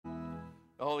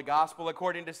Holy Gospel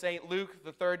according to St. Luke,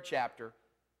 the 3rd chapter.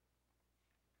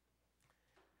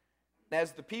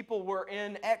 As the people were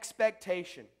in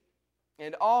expectation,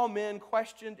 and all men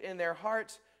questioned in their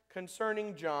hearts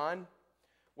concerning John,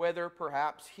 whether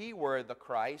perhaps he were the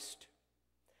Christ,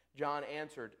 John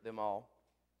answered them all,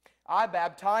 I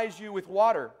baptize you with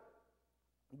water,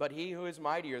 but he who is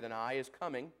mightier than I is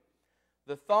coming,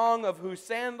 the thong of whose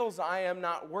sandals I am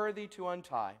not worthy to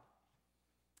untie.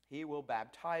 He will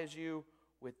baptize you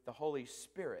with the Holy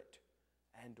Spirit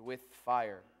and with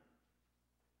fire.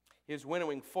 His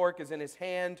winnowing fork is in his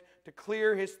hand to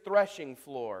clear his threshing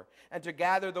floor and to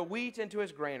gather the wheat into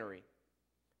his granary.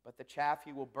 But the chaff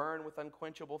he will burn with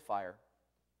unquenchable fire.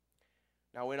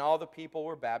 Now when all the people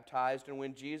were baptized, and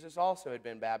when Jesus also had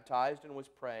been baptized and was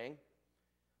praying,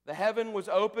 the heaven was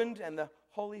opened, and the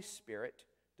Holy Spirit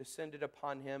descended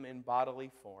upon him in bodily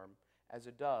form as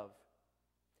a dove.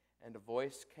 And a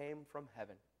voice came from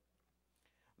heaven,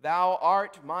 Thou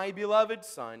art my beloved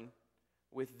Son,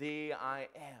 with thee I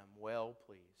am well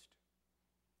pleased.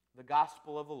 The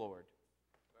Gospel of the Lord.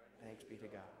 Thanks be to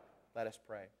God. Let us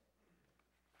pray.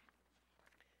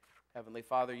 Heavenly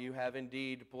Father, you have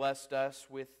indeed blessed us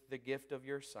with the gift of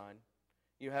your Son.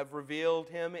 You have revealed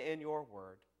him in your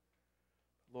word.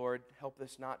 Lord, help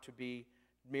this not to be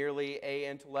merely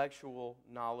an intellectual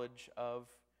knowledge of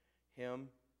him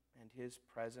and his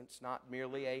presence, not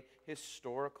merely a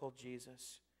historical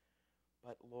Jesus,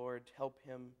 but Lord, help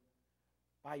him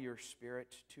by your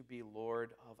Spirit to be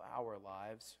Lord of our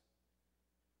lives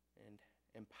and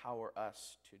empower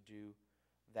us to do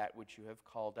that which you have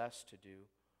called us to do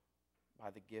by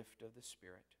the gift of the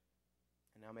Spirit.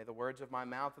 And now may the words of my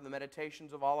mouth and the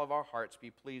meditations of all of our hearts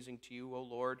be pleasing to you, O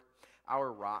Lord,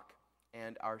 our rock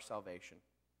and our salvation.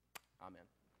 Amen.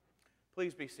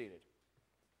 Please be seated.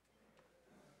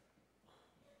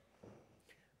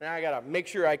 Now I got to make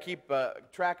sure I keep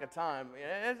track of time.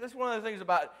 That's one of the things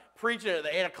about preaching at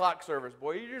the 8 o'clock service,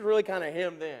 boy. You're just really kind of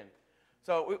hemmed in.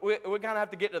 So we kind of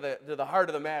have to get to the heart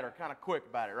of the matter kind of quick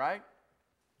about it, right?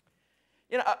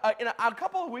 A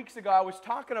couple of weeks ago, I was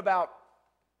talking about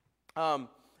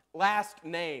last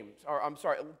names, or I'm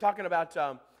sorry, talking about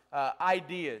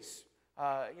ideas.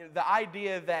 The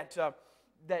idea that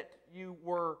you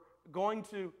were going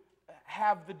to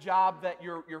have the job that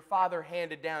your father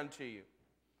handed down to you.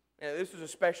 And this is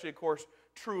especially, of course,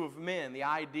 true of men. The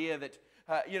idea that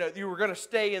you were going to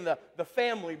stay in the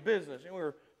family business. And we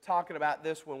were talking about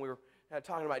this when we were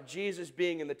talking about Jesus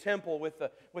being in the temple with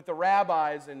the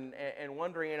rabbis and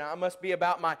wondering, I must be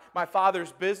about my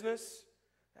father's business.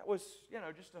 That was,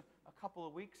 just a couple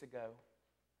of weeks ago.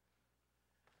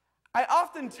 I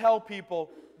often tell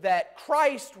people that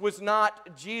Christ was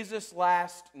not Jesus'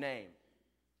 last name.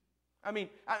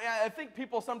 I think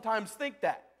people sometimes think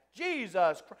that.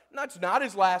 Jesus Christ. That's not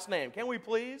his last name. Can we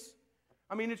please?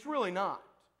 It's really not.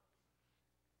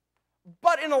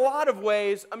 But in a lot of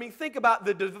ways, think about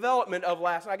the development of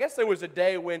last name. I guess there was a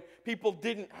day when people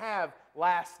didn't have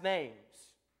last names.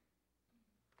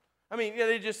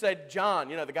 They just said John,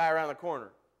 the guy around the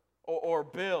corner, or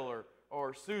Bill,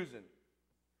 or Susan.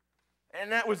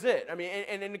 And that was it.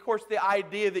 And of course the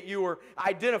idea that you were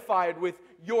identified with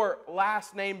your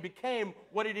last name became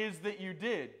what it is that you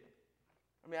did.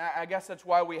 I guess that's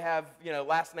why we have,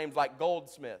 last names like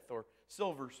Goldsmith or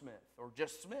Silversmith or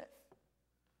just Smith.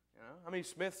 How many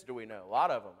Smiths do we know? A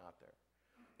lot of them out there.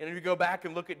 And if you go back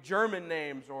and look at German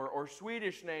names or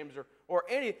Swedish names or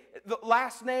any, the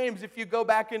last names, if you go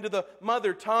back into the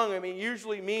mother tongue,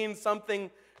 usually means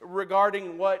something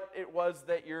regarding what it was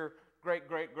that your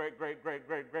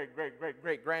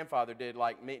great-great-great-great-great-great-great-great-great-grandfather did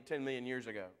like 10 million years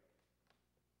ago.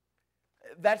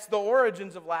 That's the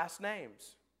origins of last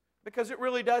names. Because it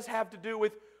really does have to do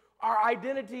with our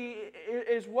identity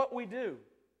is what we do.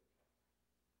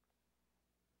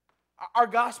 Our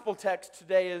gospel text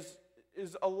today is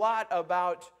a lot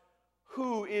about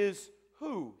who is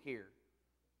who here.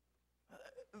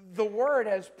 The Word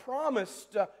has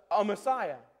promised a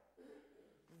Messiah.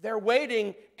 They're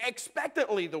waiting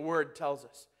expectantly, the Word tells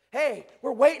us. Hey,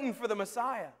 we're waiting for the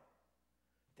Messiah.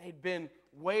 They'd been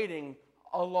waiting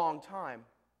a long time.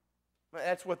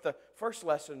 That's what the first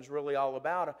lesson is really all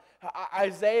about.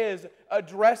 Isaiah is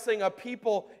addressing a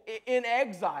people in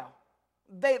exile.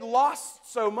 They lost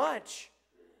so much.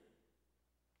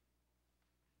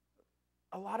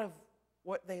 A lot of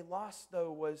what they lost,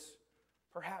 though, was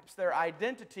perhaps their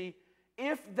identity,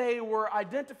 if they were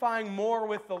identifying more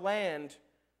with the land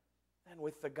than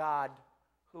with the God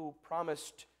who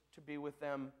promised to be with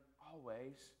them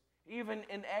always, even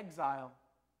in exile.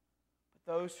 But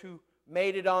those who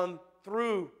made it on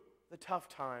through the tough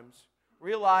times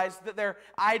realized that their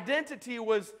identity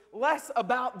was less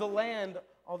about the land,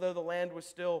 although the land was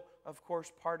still, of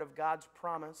course, part of God's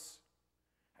promise.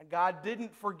 And God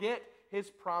didn't forget His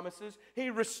promises. He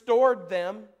restored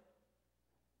them.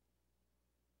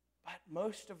 But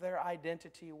most of their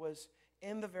identity was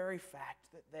in the very fact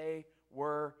that they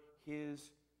were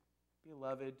His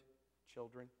beloved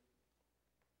children.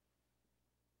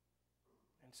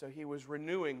 And so He was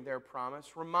renewing their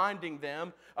promise, reminding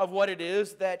them of what it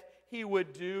is that He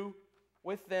would do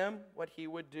with them, what He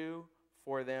would do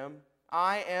for them.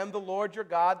 I am the Lord your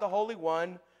God, the Holy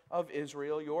One of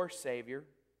Israel, your Savior.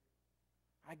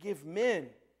 I give men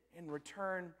in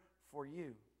return for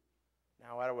you.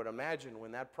 Now, I would imagine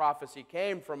when that prophecy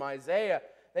came from Isaiah,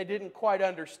 they didn't quite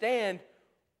understand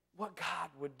what God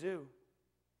would do.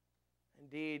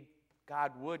 Indeed,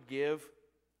 God would give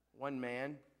one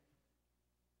man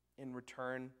in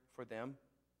return for them,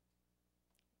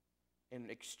 in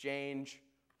exchange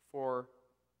for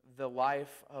the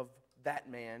life of that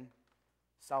man.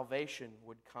 Salvation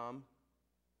would come,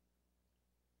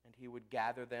 and He would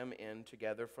gather them in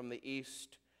together from the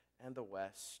east and the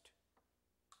west.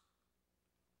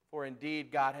 For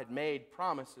indeed, God had made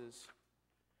promises.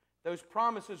 Those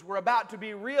promises were about to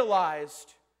be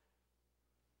realized.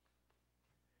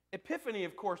 Epiphany,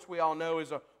 of course, we all know,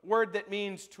 is a word that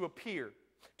means to appear,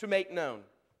 to make known.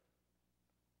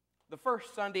 The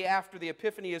first Sunday after the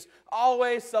Epiphany is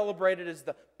always celebrated as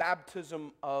the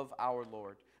baptism of our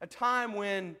Lord, a time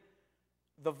when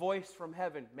the voice from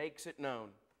heaven makes it known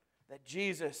that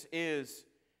Jesus is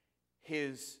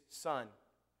His Son.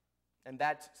 And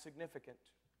that's significant,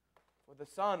 for the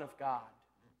Son of God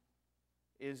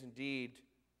is indeed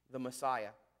the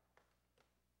Messiah.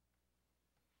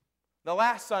 The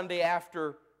last Sunday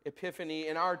after Epiphany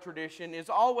in our tradition is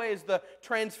always the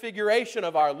transfiguration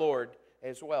of our Lord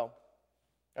as well.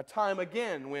 A time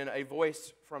again when a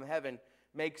voice from heaven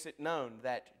makes it known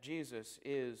that Jesus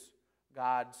is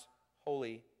God's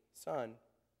holy Son.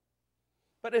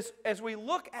 But as we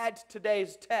look at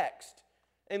today's text,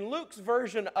 in Luke's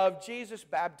version of Jesus'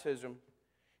 baptism,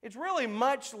 it's really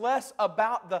much less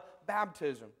about the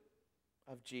baptism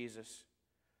of Jesus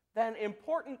than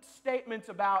important statements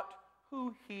about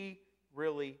who He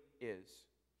really is,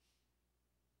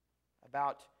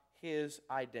 about His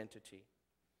identity.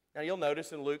 Now you'll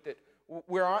notice in Luke that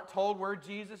we're not told where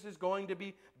Jesus is going to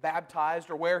be baptized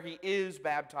or where He is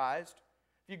baptized.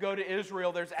 If you go to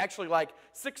Israel, there's actually like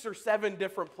 6 or 7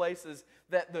 different places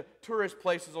that the tourist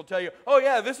places will tell you, oh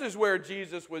yeah, this is where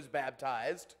Jesus was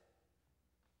baptized.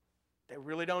 They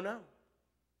really don't know.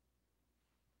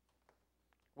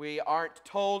 We aren't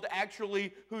told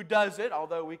actually who does it,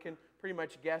 although we can pretty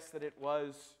much guess that it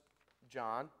was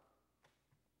John.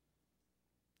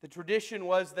 The tradition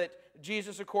was that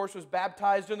Jesus, of course, was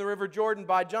baptized in the River Jordan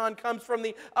by John, comes from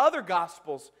the other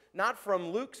Gospels, not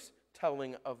from Luke's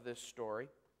telling of this story.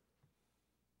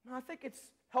 Now, I think it's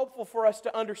helpful for us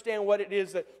to understand what it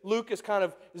is that Luke is kind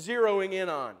of zeroing in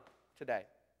on today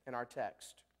in our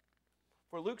text.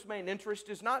 For Luke's main interest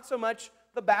is not so much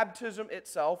the baptism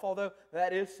itself, although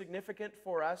that is significant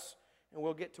for us, and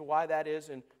we'll get to why that is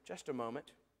in just a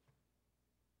moment,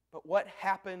 but what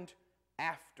happened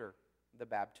after the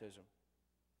baptism.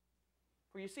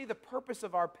 For you see, the purpose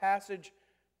of our passage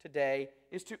today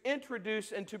is to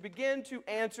introduce and to begin to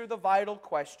answer the vital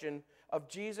question of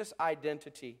Jesus'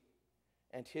 identity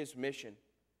and His mission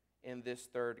in this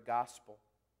third gospel,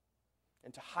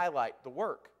 and to highlight the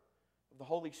work of the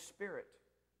Holy Spirit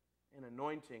in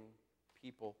anointing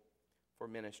people for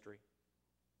ministry.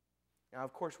 Now,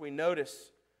 of course, we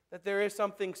notice that there is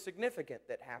something significant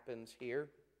that happens here.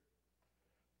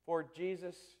 For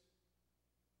Jesus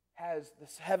has the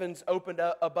heavens opened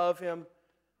up above Him,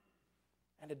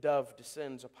 and a dove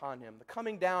descends upon Him. The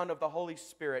coming down of the Holy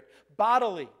Spirit,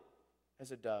 bodily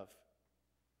as a dove.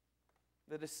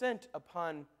 The descent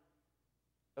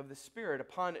of the Spirit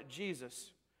upon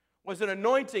Jesus was an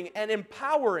anointing and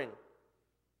empowering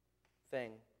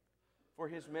thing for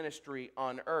His ministry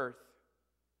on earth.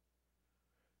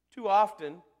 Too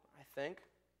often, I think,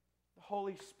 the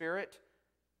Holy Spirit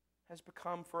has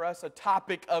become for us a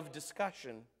topic of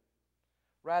discussion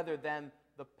rather than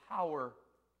the power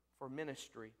for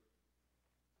ministry.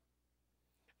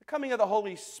 The coming of the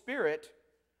Holy Spirit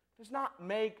does not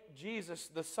make Jesus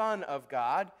the Son of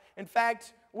God. In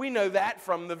fact, we know that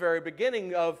from the very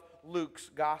beginning of Luke's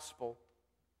gospel.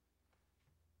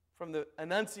 From the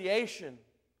Annunciation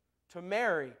to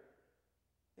Mary,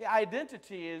 the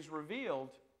identity is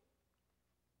revealed,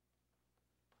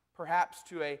 perhaps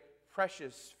to a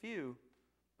precious few,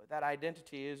 but that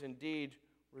identity is indeed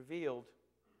revealed.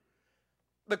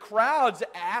 The crowds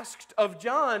asked of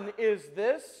John, "Is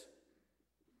this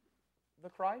the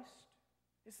Christ?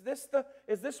 Is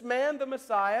this man the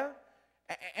Messiah?"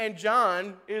 And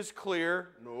John is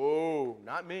clear, "No,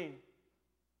 not me."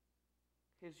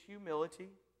 His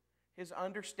humility, his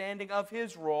understanding of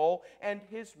his role and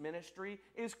his ministry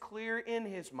is clear in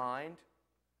his mind.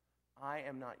 "I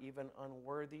am not even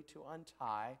unworthy to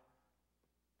untie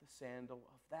the sandal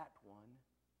of that one.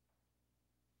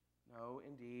 No,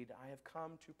 indeed, I have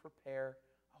come to prepare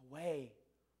a way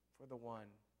for the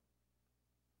one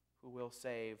who will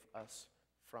save us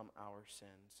from our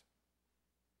sins."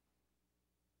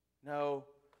 No,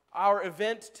 our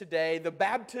event today, the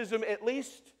baptism, at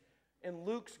least in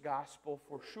Luke's gospel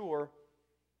for sure,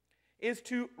 is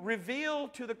to reveal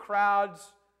to the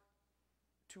crowds,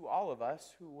 to all of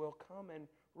us who will come and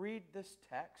read this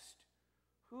text,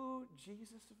 who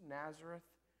Jesus of Nazareth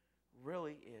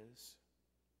really is.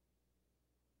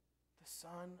 The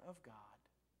Son of God,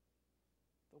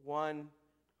 the one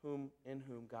in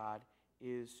whom God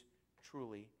is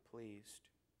truly pleased.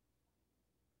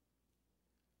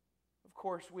 Of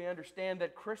course, we understand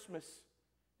that Christmas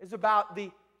is about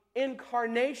the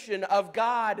incarnation of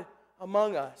God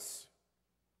among us.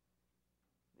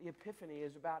 The Epiphany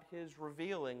is about His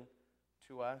revealing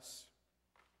to us.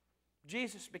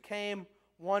 Jesus became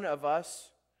one of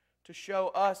us to show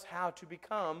us how to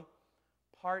become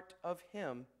part of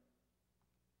Him.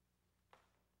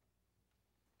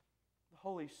 The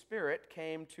Holy Spirit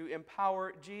came to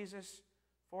empower Jesus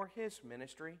for His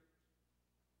ministry,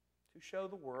 to show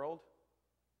the world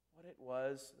what it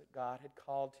was that God had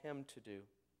called Him to do.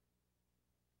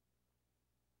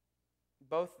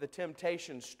 Both the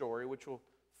temptation story, which will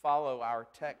follow our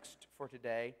text for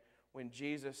today, when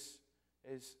Jesus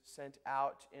is sent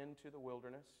out into the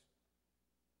wilderness.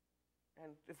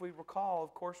 And if we recall,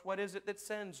 of course, what is it that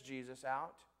sends Jesus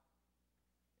out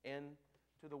into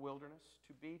the wilderness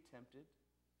to be tempted?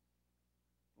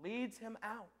 Leads Him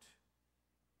out,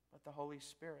 but the Holy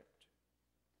Spirit.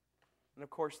 And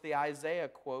of course, the Isaiah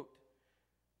quote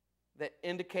that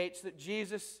indicates that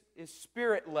Jesus is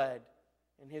Spirit-led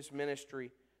in His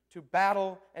ministry to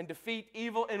battle and defeat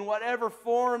evil in whatever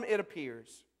form it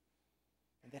appears.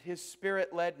 And that His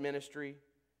Spirit-led ministry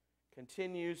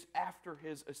continues after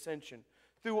His ascension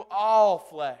through all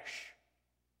flesh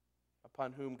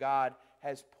upon whom God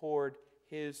has poured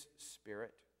His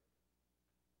Spirit.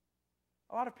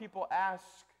 A lot of people ask,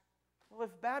 well,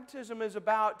 if baptism is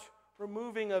about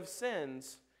removing of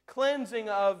sins, cleansing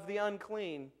of the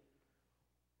unclean,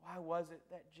 why was it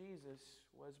that Jesus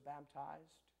was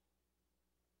baptized?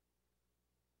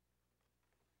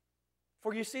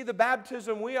 For you see, the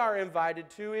baptism we are invited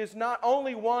to is not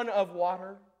only one of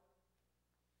water.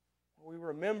 We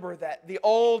remember that the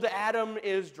old Adam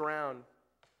is drowned,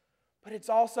 but it's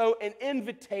also an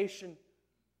invitation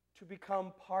to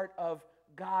become part of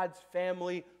God's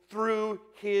family through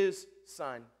His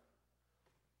Son.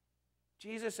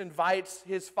 Jesus invites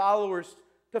His followers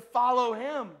to follow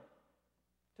Him,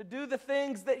 to do the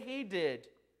things that He did,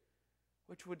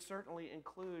 which would certainly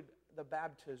include the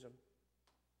baptism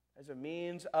as a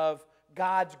means of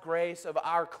God's grace, of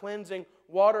our cleansing.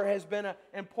 Water has been an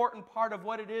important part of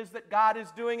what it is that God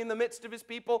is doing in the midst of His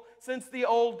people since the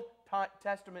Old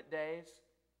Testament days.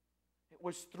 It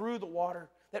was through the water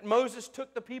that Moses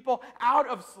took the people out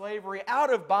of slavery,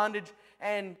 out of bondage,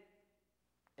 and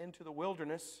into the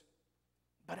wilderness.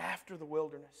 But after the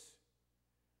wilderness,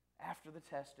 after the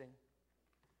testing,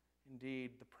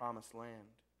 indeed the promised land.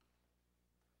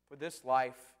 For this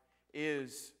life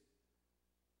is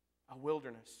a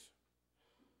wilderness.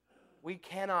 We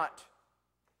cannot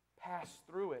pass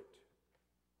through it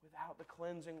without the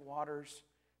cleansing waters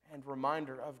and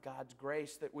reminder of God's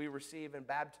grace that we receive in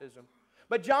baptism.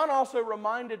 But John also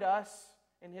reminded us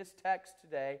in his text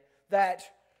today that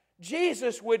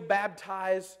Jesus would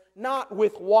baptize not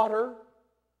with water,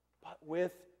 but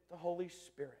with the Holy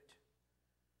Spirit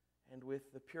and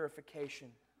with the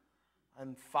purification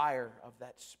and fire of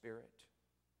that Spirit.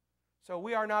 So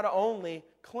we are not only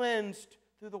cleansed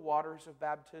through the waters of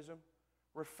baptism,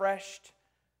 refreshed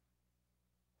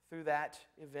through that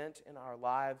event in our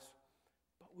lives,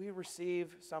 but we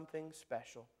receive something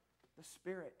special. The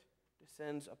Spirit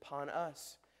descends upon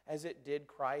us as it did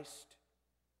Christ,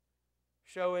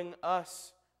 showing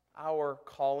us our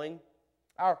calling,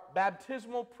 our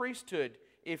baptismal priesthood,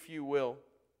 if you will.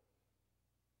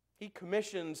 He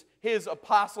commissions His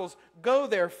apostles, "Go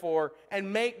therefore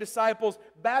and make disciples,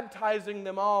 baptizing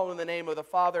them all in the name of the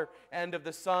Father and of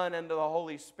the Son and of the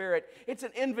Holy Spirit." It's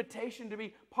an invitation to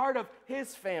be part of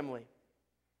His family,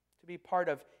 to be part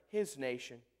of His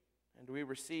nation. And we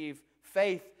receive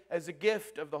faith as a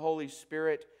gift of the Holy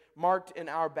Spirit marked in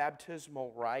our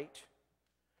baptismal rite.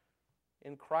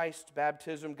 In Christ's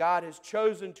baptism, God has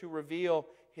chosen to reveal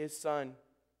His Son.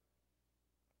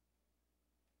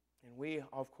 And we,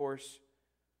 of course,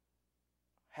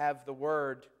 have the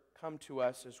Word come to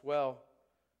us as well,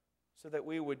 so that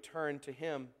we would turn to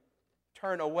Him,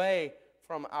 turn away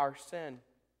from our sin,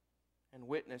 and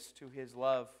witness to His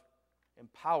love,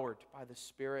 empowered by the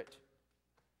Spirit.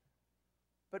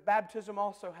 But baptism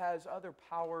also has other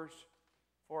powers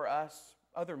for us,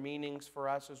 other meanings for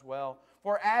us as well.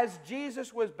 For as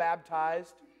Jesus was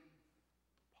baptized,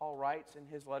 Paul writes in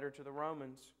his letter to the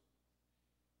Romans,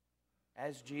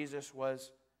 as Jesus was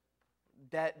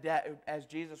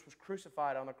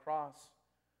crucified on the cross,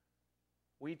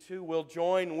 we too will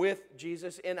join with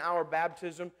Jesus in our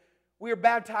baptism. We are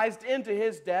baptized into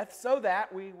His death so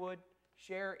that we would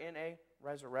share in a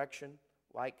resurrection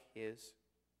like His.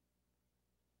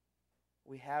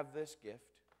 We have this gift.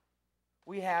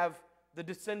 We have the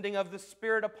descending of the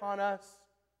Spirit upon us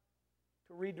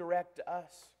to redirect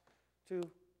us, to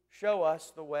show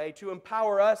us the way, to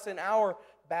empower us in our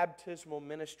baptismal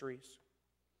ministries,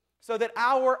 so that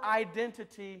our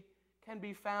identity can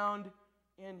be found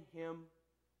in Him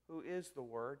who is the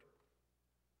Word.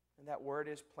 And that Word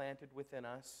is planted within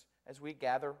us as we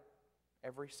gather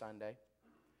every Sunday,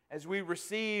 as we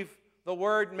receive the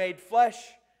Word made flesh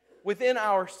within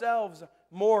ourselves,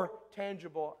 more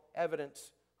tangible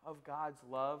evidence of God's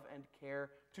love and care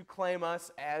to claim us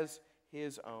as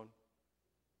His own.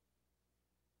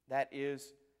 That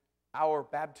is our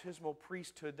baptismal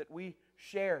priesthood that we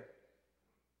share.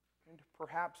 And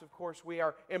perhaps, of course, we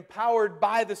are empowered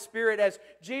by the Spirit. As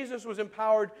Jesus was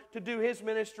empowered to do His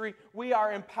ministry, we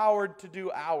are empowered to do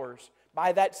ours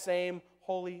by that same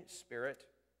Holy Spirit.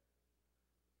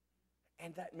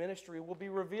 And that ministry will be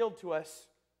revealed to us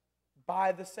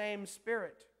by the same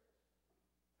Spirit.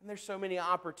 And there's so many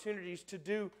opportunities to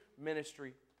do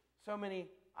ministry, so many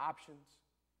options.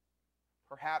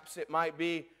 Perhaps it might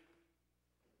be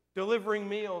delivering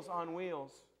meals on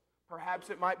wheels. Perhaps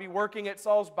it might be working at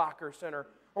Salzbacher Center,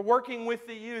 or working with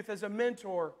the youth as a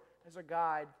mentor, as a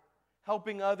guide,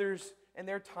 helping others in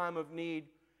their time of need.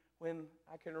 When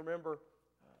I can remember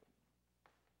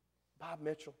Bob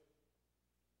Mitchell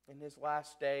in his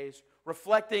last days,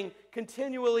 reflecting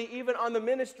continually even on the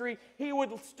ministry he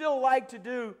would still like to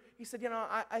do. He said,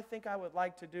 I think I would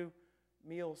like to do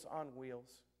Meals on Wheels.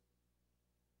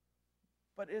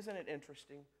 But isn't it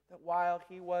interesting that while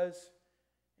he was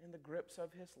in the grips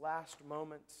of his last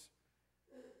moments,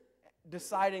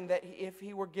 deciding that if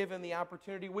he were given the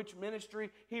opportunity, which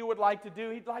ministry he would like to do,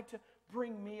 he'd like to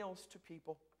bring meals to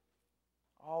people,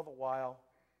 all the while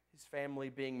his family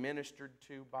being ministered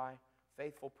to by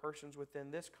faithful persons within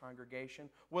this congregation,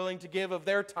 willing to give of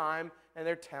their time and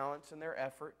their talents and their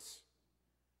efforts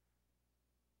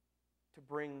to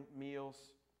bring meals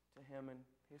to him and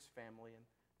his family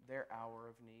in their hour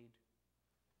of need.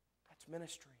 That's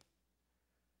ministry.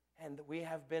 And we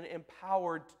have been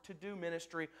empowered to do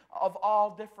ministry of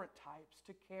all different types,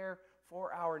 to care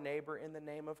for our neighbor in the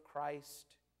name of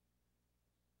Christ.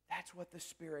 That's what the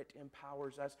Spirit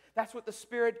empowers us. That's what the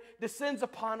Spirit descends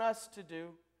upon us to do.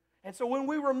 And so when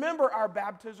we remember our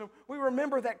baptism, we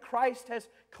remember that Christ has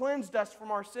cleansed us from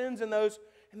our sins in those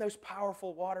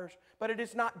powerful waters. But it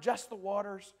is not just the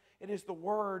waters, it is the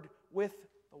Word with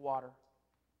the water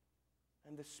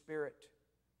and the Spirit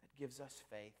that gives us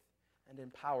faith and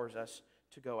empowers us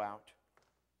to go out.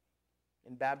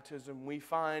 In baptism, we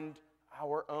find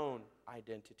our own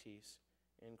identities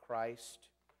in Christ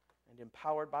and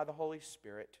empowered by the Holy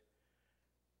Spirit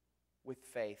with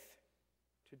faith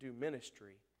to do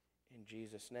ministry in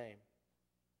Jesus' name.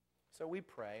 So we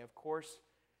pray, of course,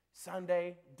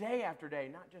 Sunday, day after day,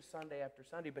 not just Sunday after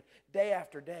Sunday, but day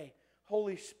after day,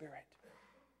 Holy Spirit,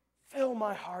 fill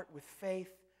my heart with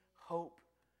faith, hope,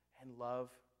 and love,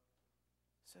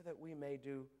 so that we may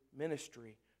do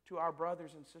ministry to our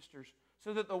brothers and sisters,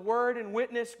 so that the word and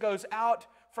witness goes out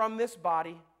from this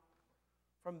body,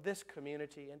 from this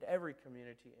community and every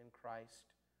community in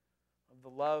Christ, of the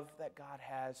love that God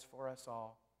has for us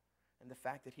all, and the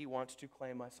fact that He wants to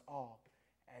claim us all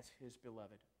as His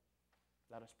beloved.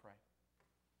 Let us pray.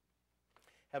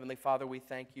 Heavenly Father, we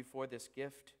thank You for this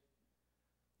gift,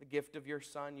 the gift of Your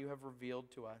Son You have revealed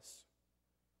to us,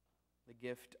 the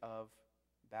gift of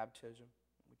baptism,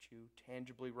 which You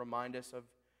tangibly remind us of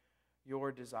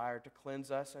Your desire to cleanse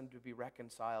us and to be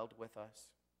reconciled with us.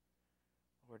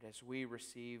 Lord, as we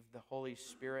receive the Holy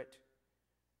Spirit,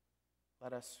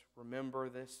 let us remember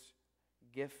this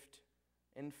gift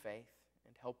in faith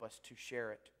and help us to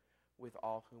share it with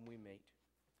all whom we meet.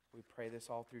 We pray this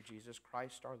all through Jesus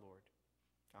Christ our Lord.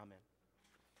 Amen.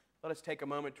 Let us take a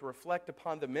moment to reflect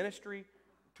upon the ministry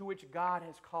to which God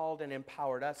has called and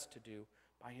empowered us to do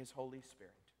by His Holy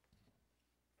Spirit.